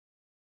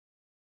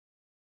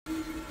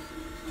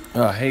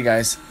Hey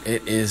guys,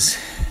 it is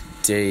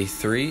day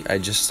 3. I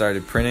just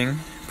started printing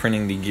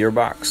the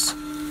gearbox.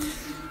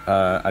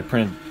 I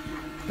printed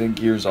the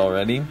gears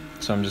already,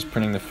 so I'm just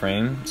printing the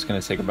frame. It's gonna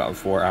take about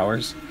 4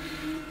 hours,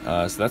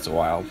 so that's a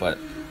while. But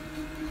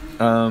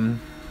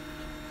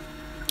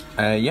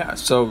yeah,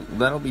 so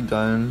that'll be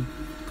done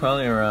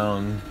probably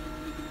around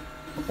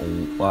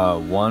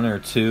 1 or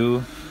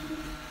 2,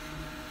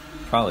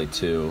 probably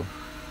 2,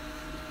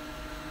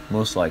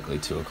 most likely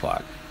 2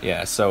 o'clock.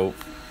 Yeah, so.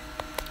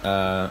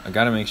 I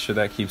gotta make sure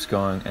that keeps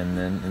going, and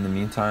then in the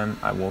meantime,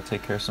 I will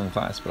take care of some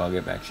class, but I'll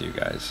get back to you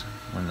guys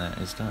when that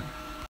is done.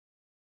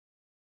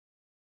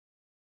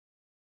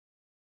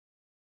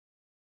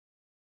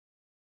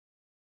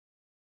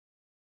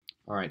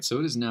 Alright, so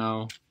it is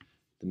now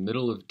the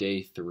middle of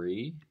day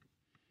 3,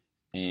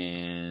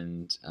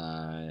 and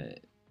I've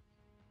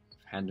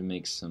had to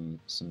make some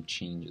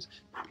changes.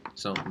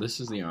 So this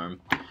is the arm.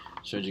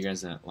 Showed you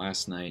guys that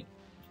last night.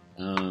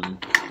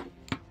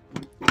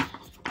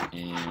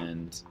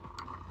 And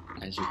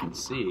as you can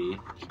see,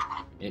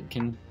 it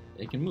can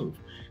move.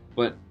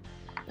 But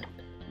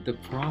the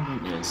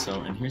problem is,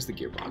 and here's the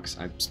gearbox.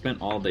 I've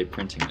spent all day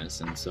printing this,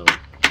 and so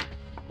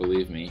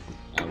believe me,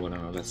 what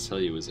I'm about to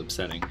tell you is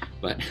upsetting.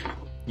 But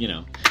you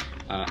know,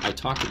 I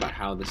talked about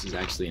how this is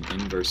actually an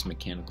inverse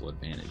mechanical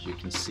advantage. You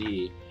can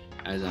see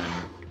as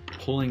I'm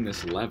pulling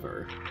this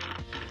lever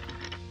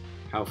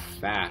how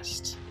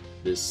fast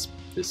this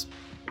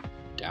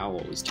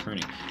dowel is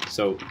turning.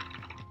 So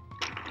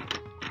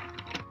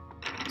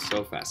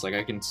fast. Like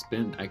I can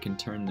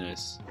turn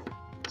this,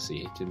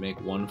 see, to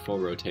make one full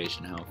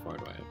rotation. How far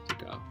do I have to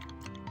go?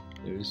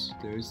 There's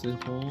the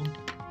hole.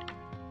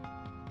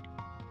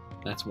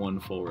 That's one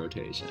full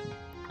rotation.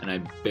 And I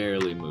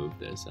barely move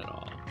this at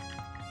all.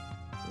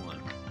 1.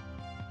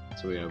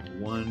 So we have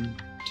 1,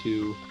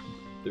 2,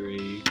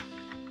 3,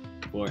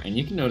 4. And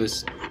you can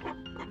notice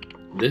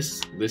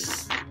this,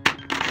 listen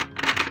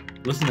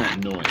to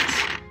that noise.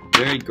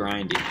 Very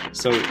grindy.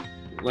 So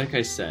like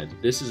I said,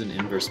 this is an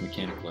inverse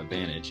mechanical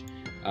advantage,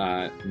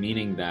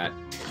 meaning that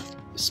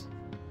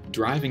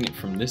driving it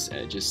from this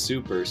edge is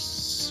super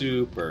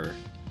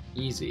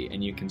easy,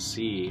 and you can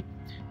see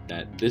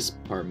that this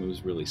part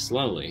moves really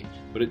slowly,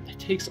 but it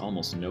takes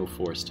almost no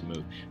force to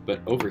move.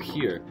 But over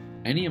here,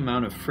 any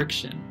amount of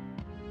friction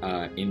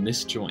in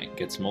this joint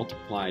gets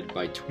multiplied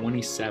by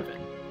 27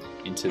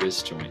 into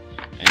this joint,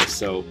 and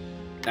so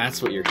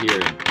that's what you're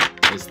hearing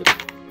is the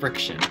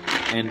friction.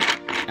 And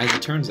as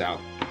it turns out,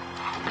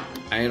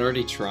 I had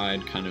already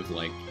tried kind of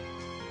like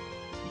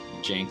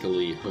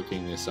jankily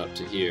hooking this up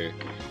to here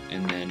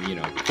and then,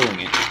 pulling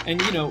it.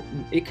 And,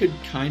 it could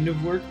kind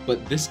of work,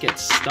 but this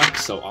gets stuck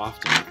so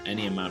often with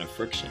any amount of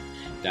friction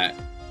that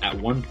at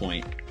one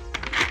point,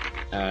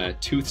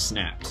 tooth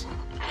snapped.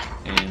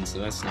 And so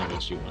that's not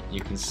what you want.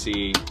 You can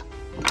see,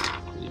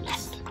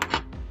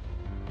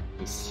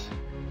 this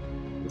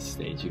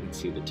stage, you can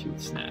see the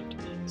tooth snapped.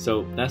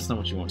 So that's not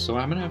what you want. So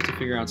I'm gonna have to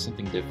figure out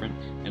something different.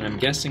 And I'm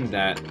guessing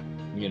that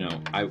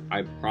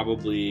I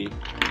probably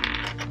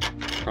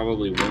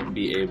won't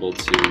be able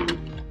to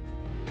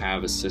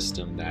have a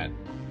system that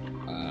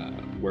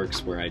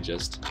works where I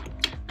just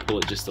pull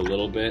it just a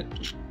little bit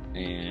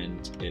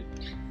and it,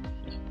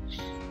 you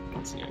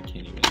can see I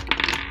can't even,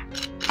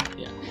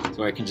 yeah,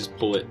 so I can just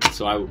pull it.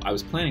 So I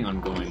was planning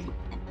on going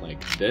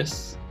like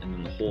this, and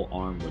then the whole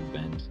arm would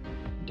bend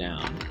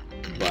down,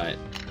 but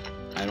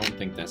I don't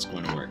think that's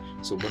going to work.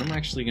 So what I'm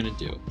actually going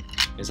to do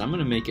is I'm going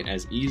to make it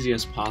as easy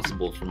as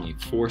possible for me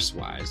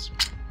force-wise,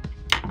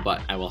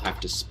 but I will have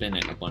to spin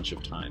it a bunch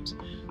of times.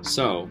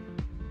 So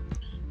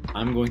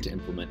I'm going to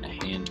implement a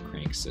hand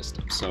crank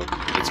system. So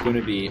it's going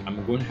to be,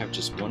 I'm going to have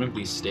just one of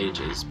these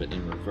stages, but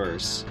in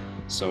reverse.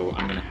 So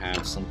I'm going to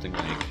have something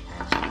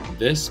like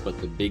this, but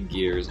the big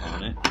gears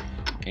on it,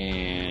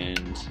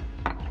 and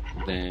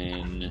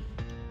then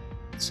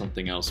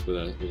something else with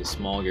a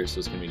small gear. So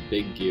it's going to be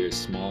big gear,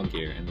 small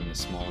gear, and then the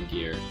small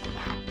gear,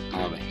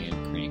 I'll have a hand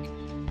crank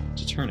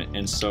to turn it.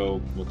 And so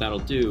what that'll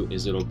do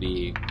is it'll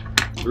be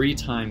 3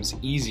 times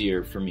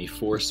easier for me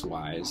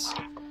force-wise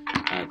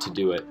to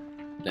do it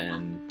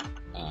than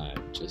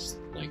just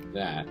like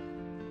that.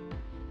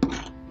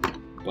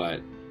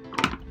 But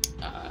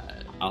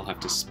I'll have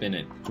to spin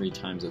it 3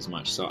 times as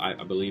much. So I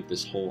believe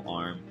this whole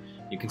arm,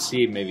 you can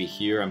see maybe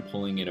here I'm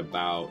pulling it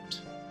about,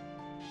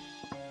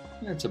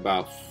 it's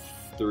about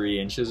 3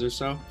 inches or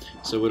so.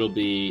 So it'll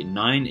be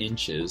 9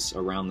 inches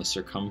around the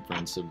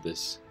circumference of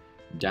this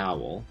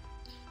dowel.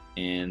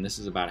 And this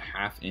is about a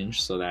 1/2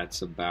 inch, so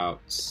that's about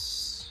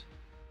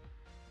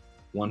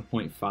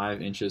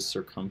 1.5 inches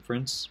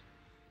circumference.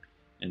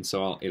 And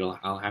so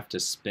I'll have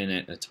to spin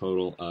it a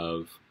total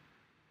of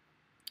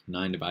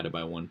 9 divided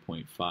by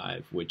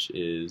 1.5, which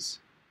is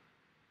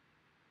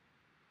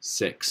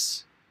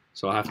 6.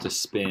 So I'll have to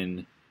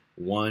spin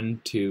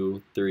 1,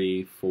 2,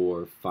 3,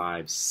 4,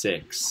 5,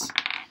 6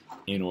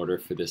 in order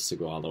for this to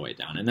go all the way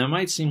down. And that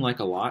might seem like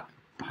a lot.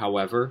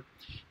 However,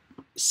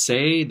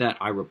 say that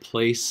I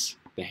replace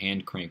the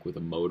hand crank with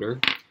a motor,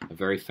 a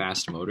very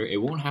fast motor.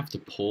 It won't have to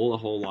pull a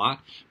whole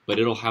lot, but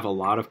it'll have a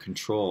lot of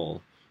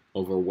control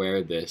over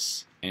where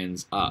this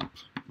ends up.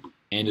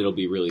 And it'll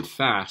be really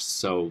fast,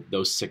 so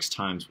those 6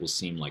 times will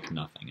seem like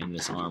nothing, and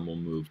this arm will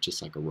move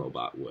just like a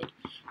robot would.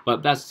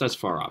 But that's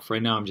far off. Right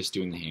now I'm just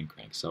doing the hand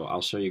crank, so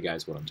I'll show you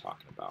guys what I'm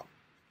talking about.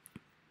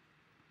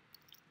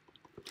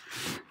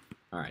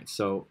 Alright,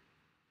 so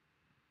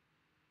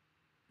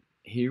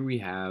here we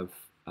have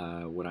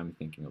what I'm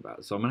thinking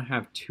about. So I'm going to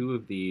have 2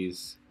 of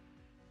these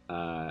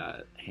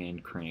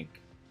hand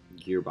crank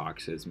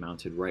gearboxes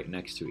mounted right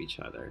next to each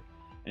other.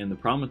 And the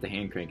problem with the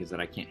hand crank is that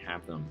I can't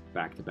have them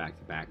back to back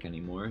to back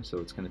anymore, so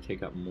it's going to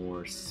take up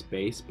more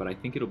space, but I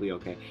think it'll be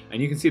okay.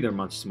 And you can see they're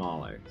much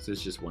smaller, so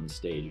it's just one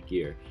stage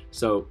gear.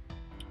 So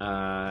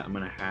I'm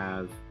going to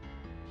have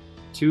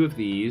 2 of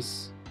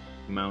these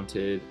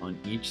mounted on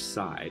each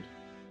side,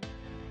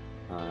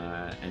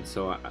 and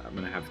so I'm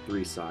going to have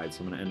 3 sides,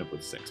 so I'm going to end up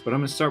with 6. But I'm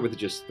going to start with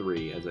just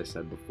 3, as I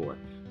said before.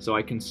 So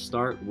I can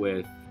start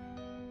with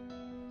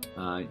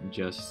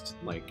just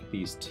like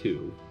these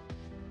 2.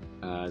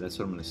 That's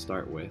what I'm going to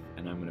start with,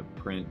 and I'm going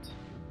to print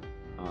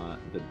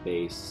the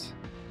base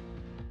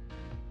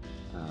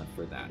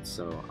for that.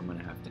 So I'm going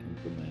to have to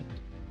implement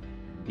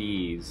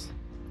these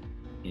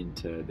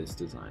into this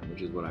design,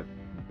 which is what I've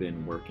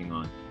been working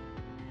on.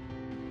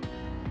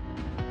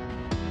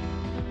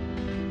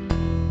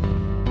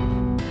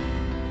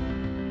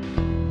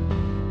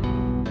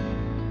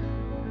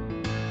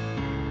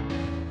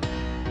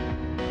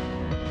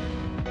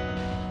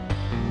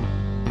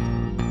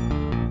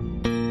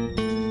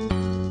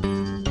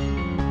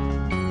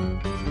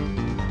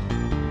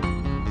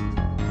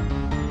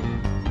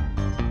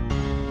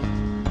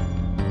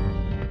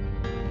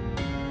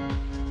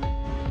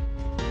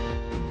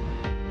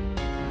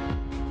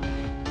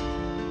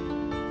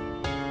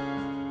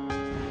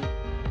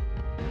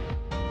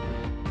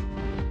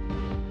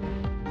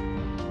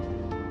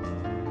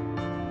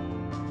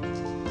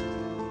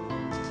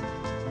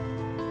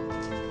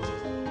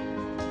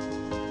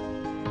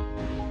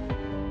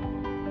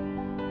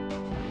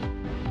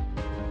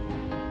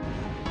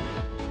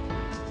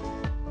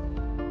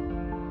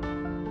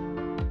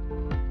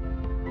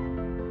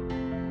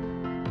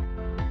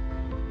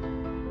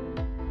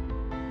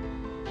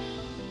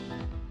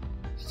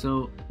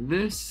 So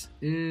this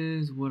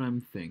is what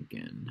I'm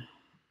thinking.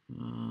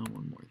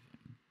 One more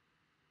thing.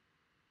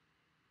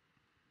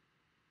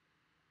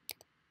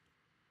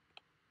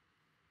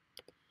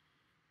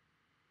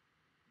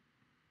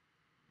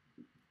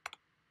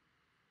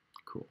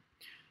 Cool.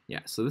 Yeah,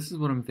 so this is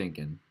what I'm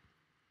thinking.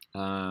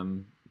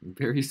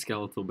 Very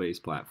skeletal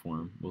based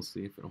platform. We'll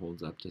see if it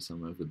holds up to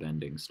some of the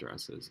bending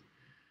stresses.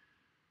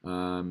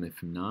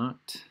 If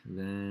not,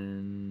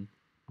 then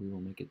we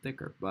will make it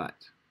thicker, but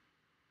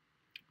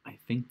I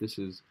think this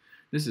is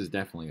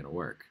definitely going to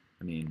work.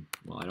 I mean,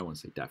 well, I don't want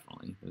to say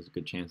definitely. There's a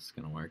good chance it's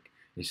going to work.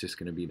 It's just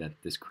going to be that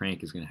this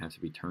crank is going to have to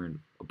be turned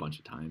a bunch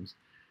of times,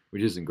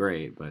 which isn't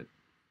great, but,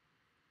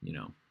 you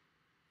know,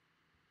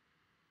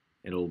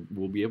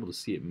 we'll be able to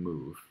see it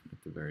move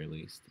at the very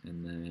least.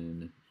 And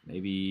then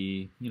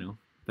maybe, you know,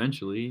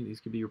 eventually these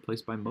could be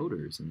replaced by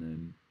motors, and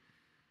then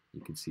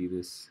you could see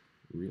this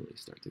really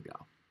start to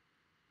go.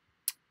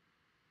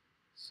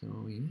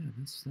 So yeah,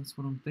 that's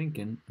what I'm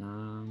thinking.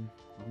 I'll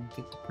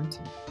get to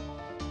printing.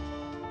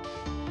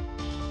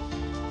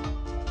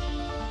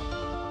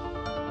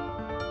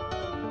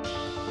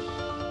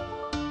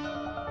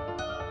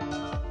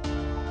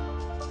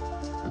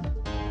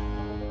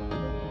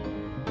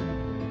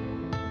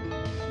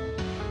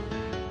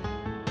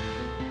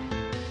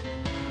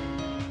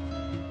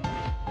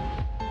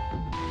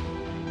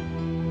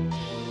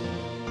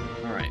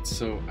 All right,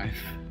 so I've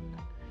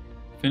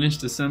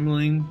finished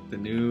assembling the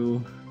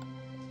new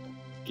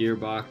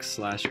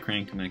gearbox /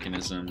 crank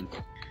mechanism.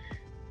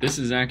 This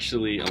is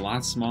actually a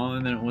lot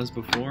smaller than it was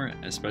before,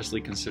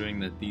 especially considering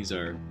that these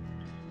are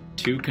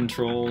 2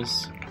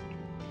 controls,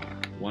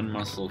 1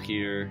 muscle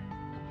here,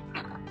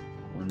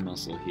 1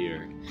 muscle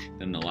here,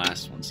 then the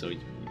last one. So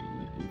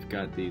you've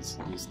got these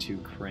 2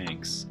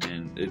 cranks,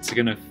 and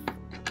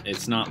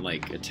it's not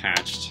like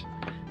attached,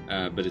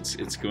 but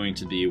it's going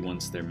to be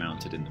once they're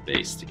mounted in the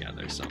base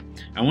together. So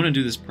I want to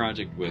do this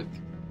project with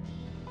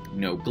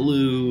no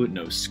glue,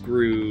 no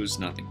screws,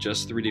 nothing,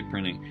 just 3D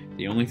printing.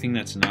 The only thing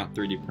that's not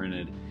 3D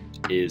printed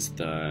is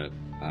the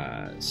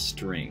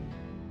string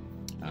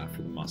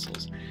for the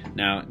muscles.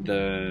 Now,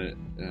 the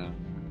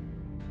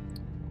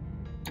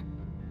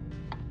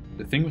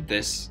thing with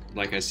this,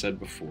 like I said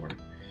before,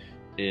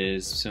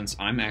 is since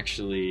I'm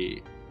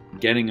actually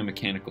getting a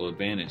mechanical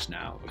advantage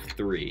now of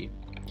 3,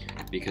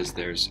 because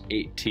there's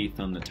 8 teeth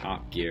on the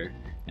top gear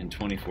and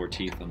 24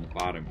 teeth on the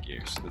bottom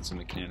gear, so that's a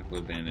mechanical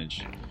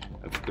advantage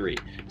of 3.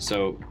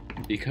 So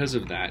because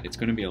of that, it's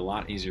going to be a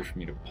lot easier for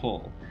me to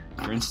pull.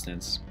 For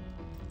instance,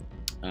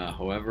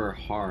 however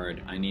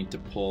hard I need to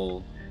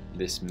pull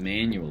this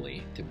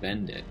manually to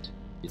bend it,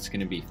 it's going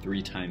to be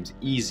 3 times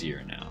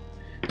easier now.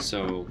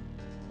 So,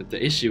 but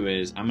the issue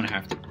is I'm going to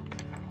have to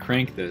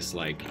crank this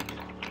like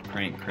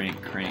crank,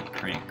 crank, crank,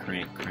 crank,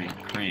 crank,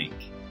 crank, crank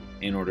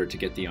in order to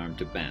get the arm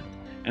to bend.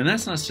 And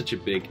that's not such a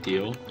big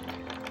deal.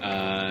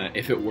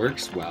 If it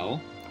works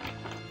well,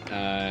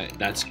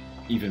 that's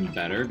even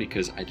better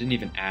because I didn't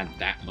even add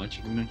that much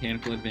of a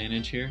mechanical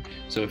advantage here.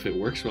 So if it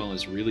works well,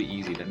 it's really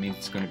easy. That means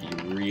it's going to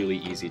be really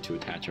easy to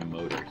attach a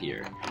motor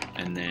here.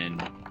 And then,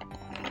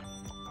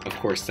 of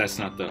course, that's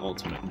not the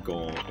ultimate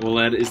goal. Well,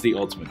 that is the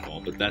ultimate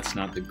goal, but that's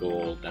not the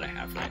goal that I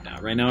have right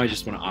now. Right now, I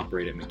just want to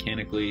operate it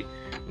mechanically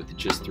with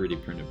just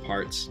 3D printed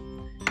parts,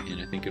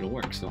 and I think it'll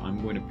work. So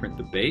I'm going to print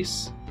the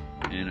base,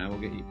 and I will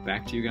get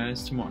back to you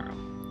guys tomorrow.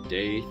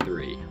 Day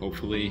 3.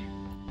 Hopefully,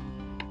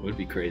 it would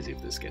be crazy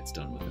if this gets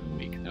done within a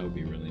week. That would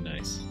be really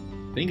nice.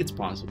 I think it's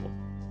possible.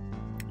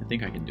 I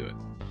think I can do it.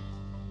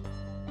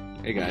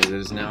 Hey guys, it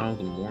is now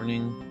the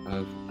morning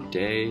of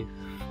day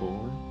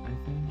 4, I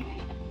think.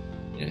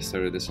 Yeah, I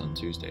started this on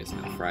Tuesday, it's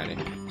now Friday.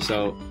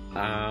 So,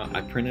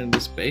 I printed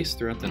this base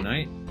throughout the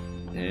night,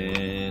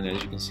 and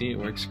as you can see, it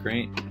works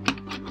great.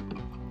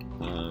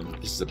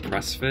 This is a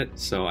press fit,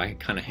 so I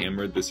kind of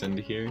hammered this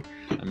into here.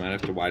 I might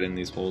have to widen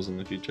these holes in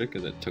the future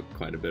because it took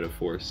quite a bit of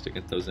force to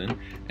get those in,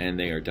 and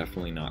they are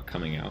definitely not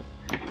coming out.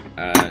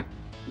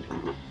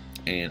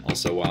 And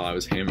also, while I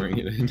was hammering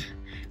it in,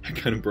 I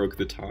kind of broke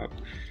the top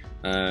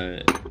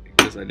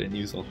because I didn't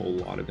use a whole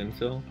lot of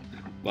infill,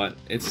 but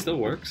it still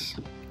works.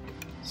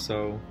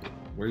 So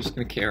we're just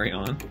going to carry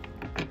on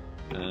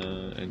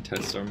and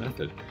test our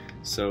method.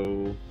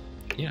 So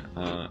yeah,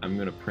 I'm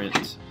going to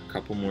print a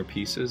couple more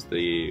pieces,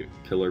 the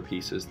pillar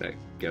pieces that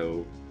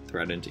go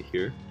thread into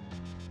here.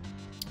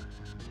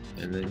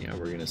 And then yeah,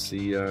 we're going to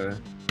see, we're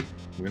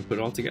going to put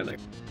it all together.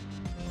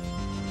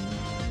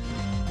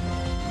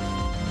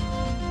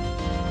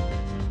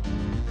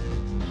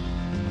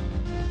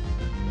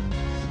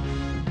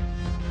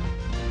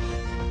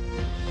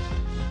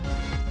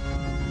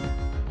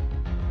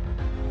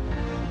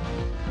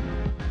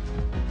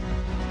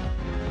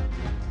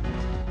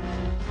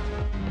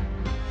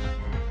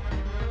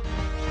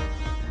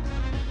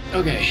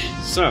 Okay,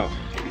 so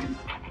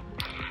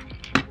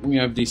we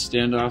have these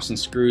standoffs and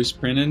screws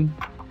printed.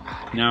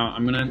 Now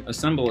I'm gonna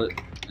assemble it,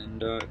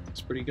 and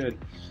it's pretty good.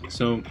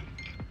 So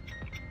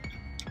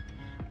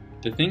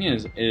the thing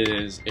is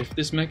if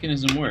this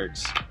mechanism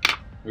works,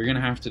 we're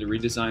gonna have to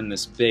redesign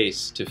this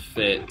base to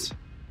fit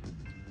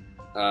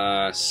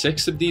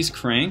 6 of these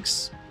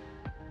cranks.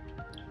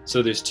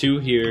 So there's 2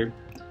 here.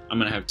 I'm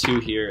gonna have 2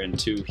 here and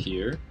 2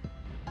 here.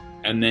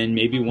 And then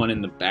maybe 1 in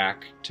the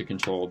back to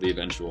control the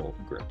eventual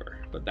gripper.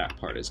 But that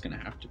part is going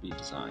to have to be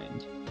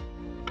designed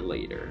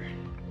later.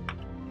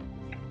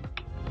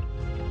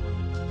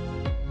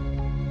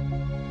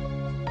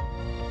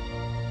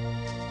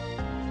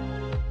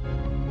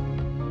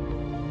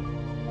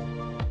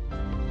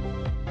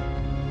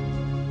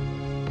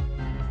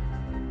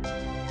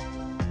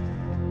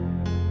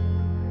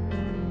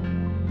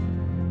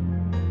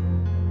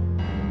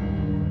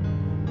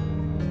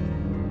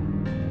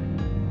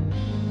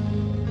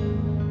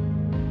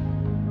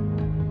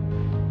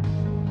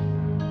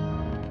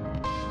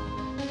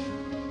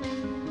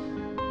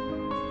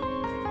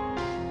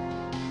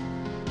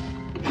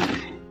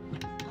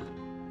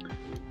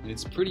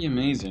 It's pretty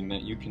amazing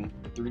that you can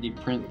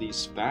 3D print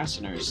these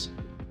fasteners.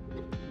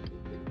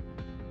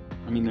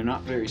 I mean, they're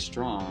not very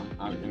strong.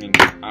 I mean,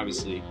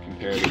 obviously,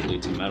 comparatively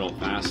to metal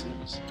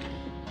fasteners,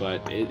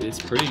 but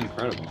it's pretty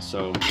incredible.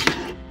 So,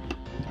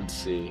 let's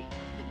see.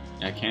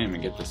 I can't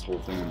even get this whole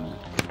thing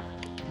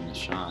in the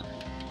shot.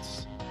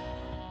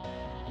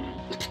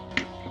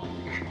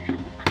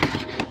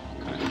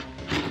 Okay.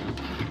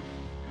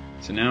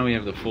 So now we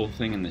have the full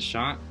thing in the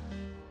shot.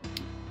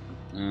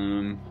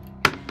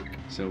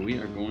 So we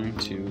are going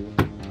to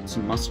put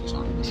some muscles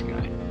on this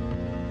guy.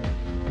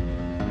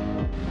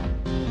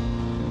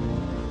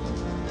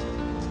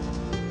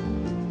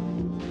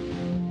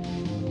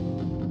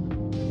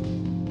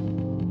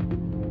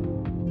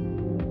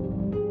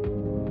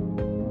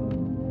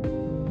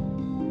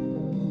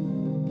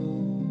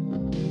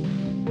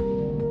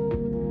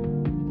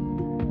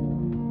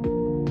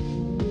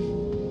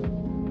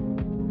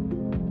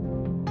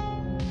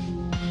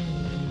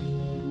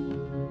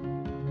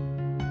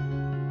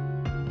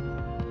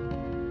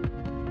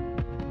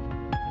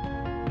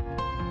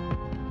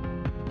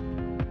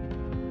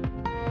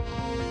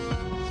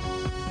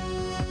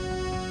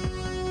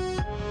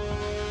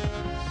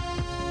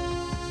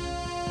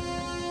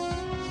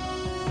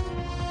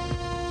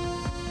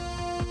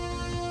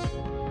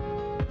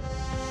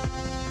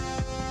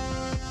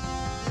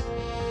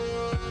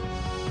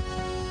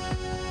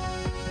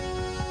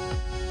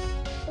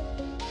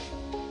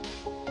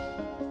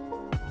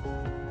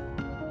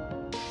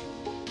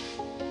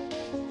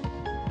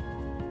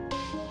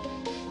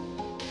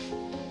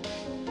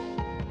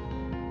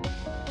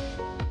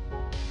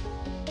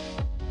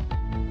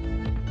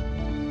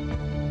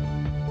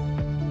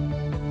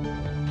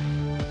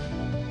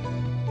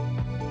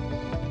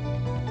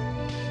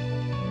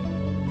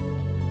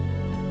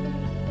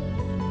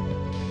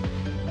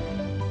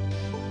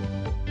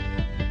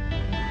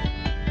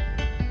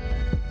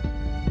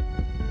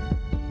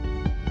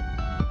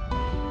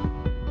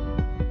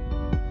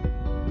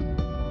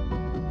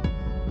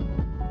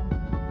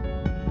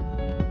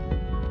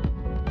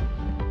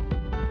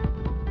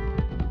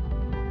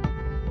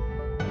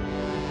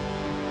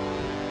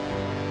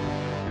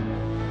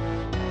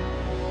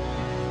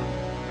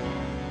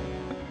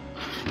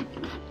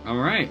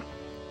 Alright.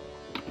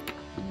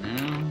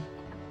 Now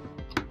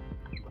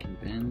you can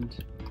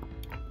bend.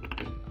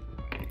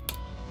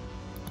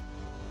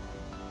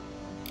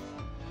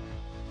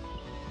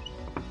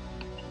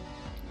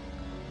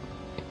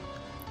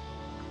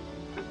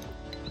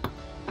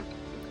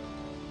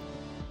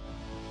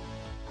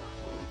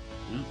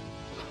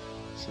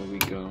 So we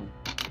go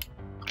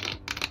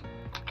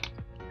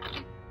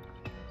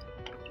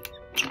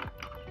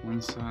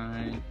one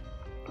side,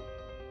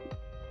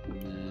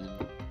 and then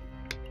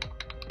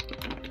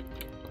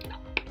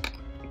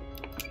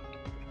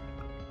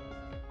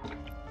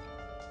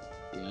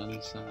the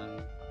other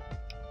side.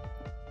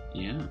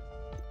 Yeah,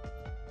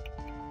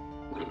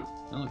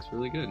 that looks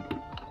really good.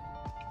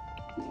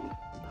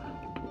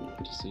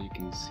 Just so you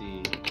can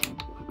see.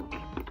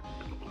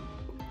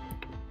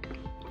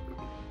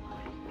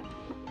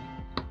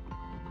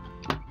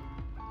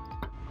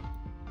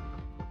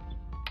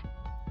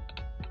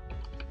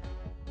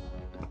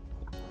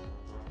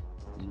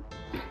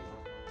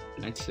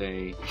 I'd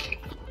say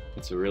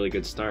it's a really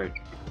good start.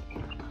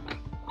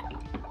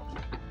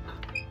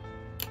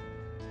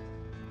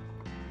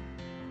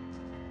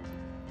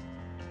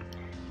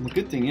 And the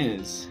good thing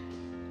is,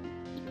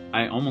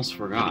 I almost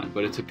forgot,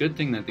 but it's a good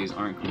thing that these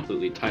aren't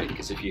completely tight,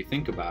 because if you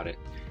think about it,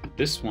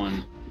 this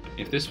one,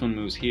 if this one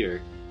moves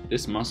here,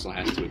 this muscle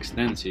has to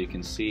extend so you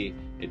can see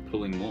it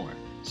pulling more.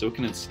 So it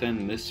can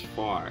extend this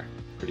far,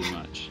 pretty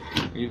much.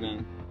 Or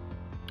even,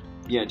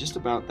 yeah, just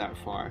about that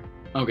far.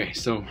 Okay,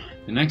 so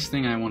the next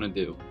thing I want to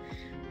do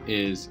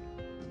is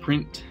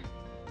print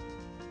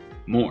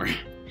more.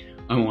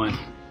 I want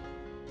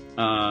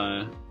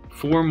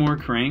 4 more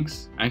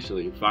cranks,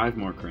 actually 5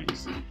 more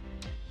cranks,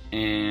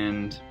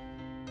 and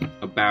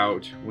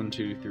about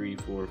 14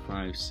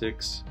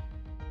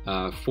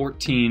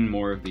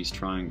 more of these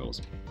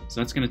triangles.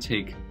 So that's going to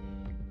take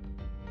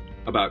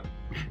about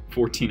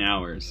 14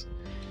 hours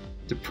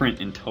to print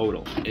in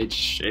total. It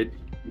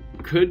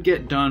could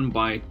get done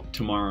by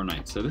tomorrow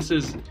night. So this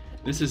is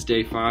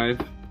day 5.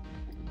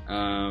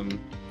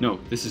 No,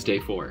 this is day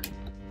 4.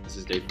 This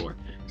is day 4.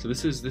 So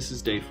this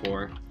is day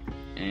 4,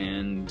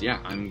 and yeah,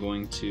 I'm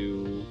going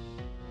to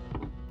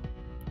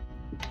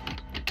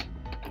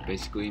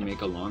basically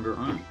make a longer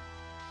arm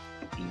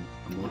and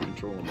a more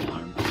controllable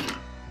arm like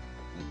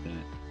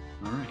that.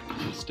 All right,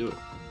 let's do it.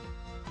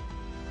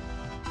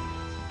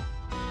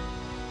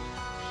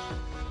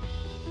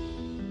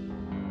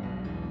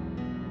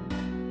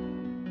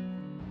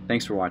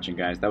 Thanks for watching,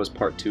 guys. That was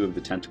part 2 of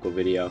the tentacle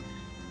video,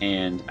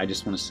 and I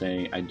just want to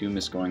say I do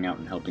miss going out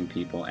and helping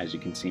people, as you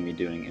can see me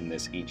doing in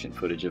this ancient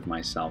footage of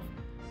myself.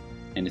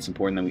 And it's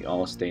important that we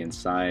all stay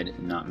inside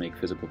and not make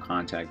physical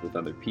contact with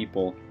other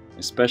people,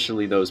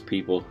 especially those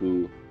people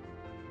who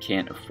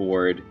can't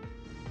afford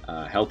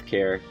health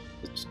care.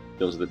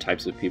 Those are the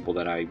types of people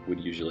that I would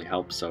usually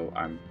help, so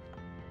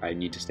I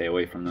need to stay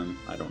away from them.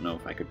 I don't know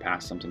if I could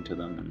pass something to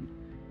them, and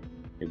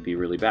it'd be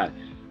really bad.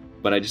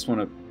 But I just want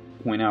to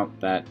point out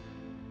that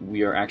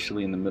we are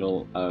actually in the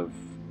middle of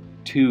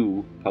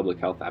 2 public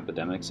health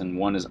epidemics, and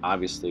one is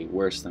obviously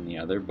worse than the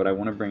other, but I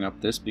want to bring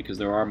up this because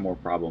there are more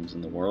problems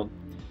in the world.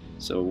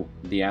 So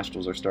the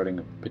Astrals are starting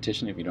a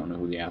petition. If you don't know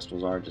who the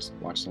Astrals are, just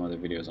watch some other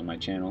videos on my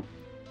channel.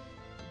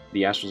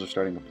 The Astrals are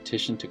starting a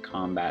petition to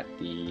combat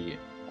the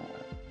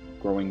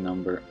growing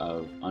number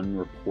of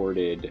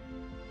unreported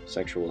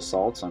sexual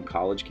assaults on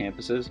college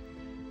campuses.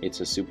 It's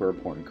a super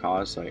important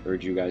cause, so I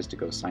urge you guys to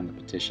go sign the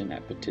petition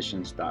at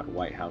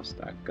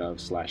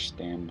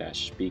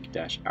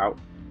petitions.whitehouse.gov/stand-speak-out.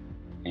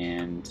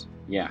 And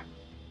yeah,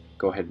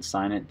 go ahead and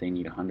sign it. They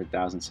need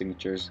 100,000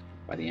 signatures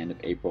by the end of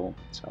April,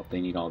 so they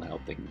need all the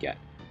help they can get.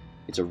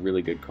 It's a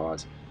really good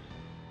cause.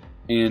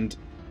 And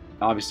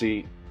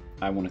obviously,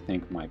 I want to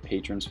thank my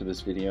patrons for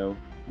this video.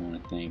 I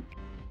want to thank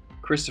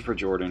Christopher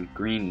Jordan,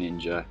 Green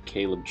Ninja,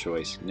 Caleb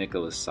Choice,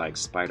 Nicholas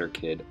Sykes, Spider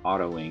Kid,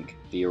 Auto Inc.,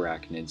 The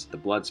Arachnids, The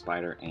Blood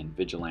Spider, and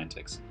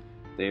Vigilantix.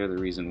 They are the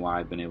reason why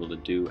I've been able to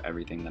do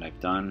everything that I've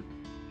done,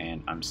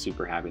 and I'm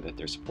super happy that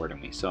they're supporting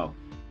me. So,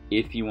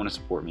 if you want to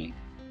support me,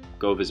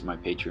 go visit my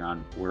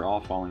Patreon. We're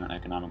all falling on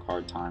economic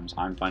hard times.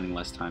 I'm finding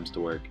less times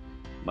to work,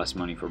 less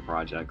money for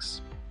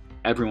projects.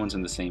 Everyone's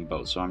in the same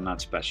boat, so I'm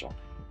not special.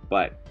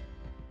 But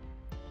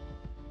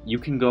you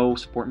can go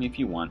support me if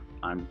you want.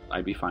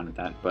 I'd be fine with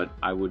that, but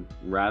I would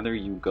rather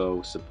you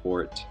go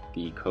support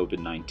the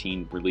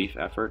COVID-19 relief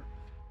effort.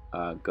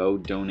 Go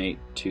donate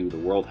to the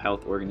World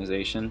Health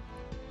Organization.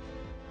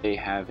 They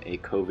have a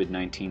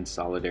COVID-19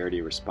 Solidarity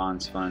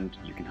Response Fund.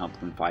 You can help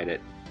them fight it.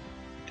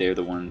 They're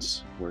the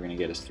ones who are going to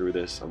get us through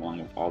this, along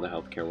with all the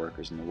healthcare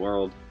workers in the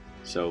world.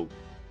 So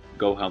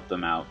go help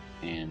them out,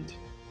 and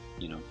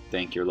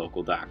thank your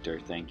local doctor,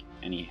 thank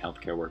any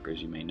healthcare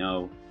workers you may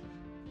know.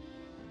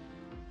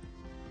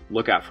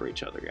 Look out for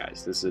each other,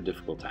 guys. This is a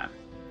difficult time.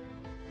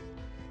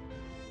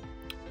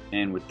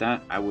 And with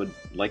that, I would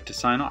like to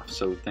sign off.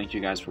 So thank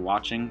you guys for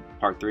watching.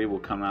 Part 3 will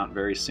come out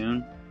very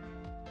soon.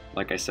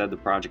 Like I said, the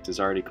project is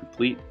already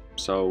complete,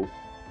 so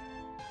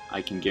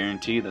I can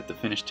guarantee that the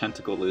finished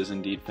tentacle is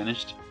indeed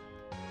finished.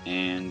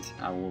 And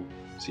I will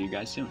see you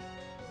guys soon.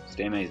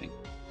 Stay amazing.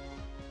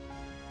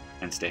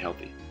 And stay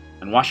healthy.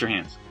 and wash your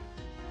hands.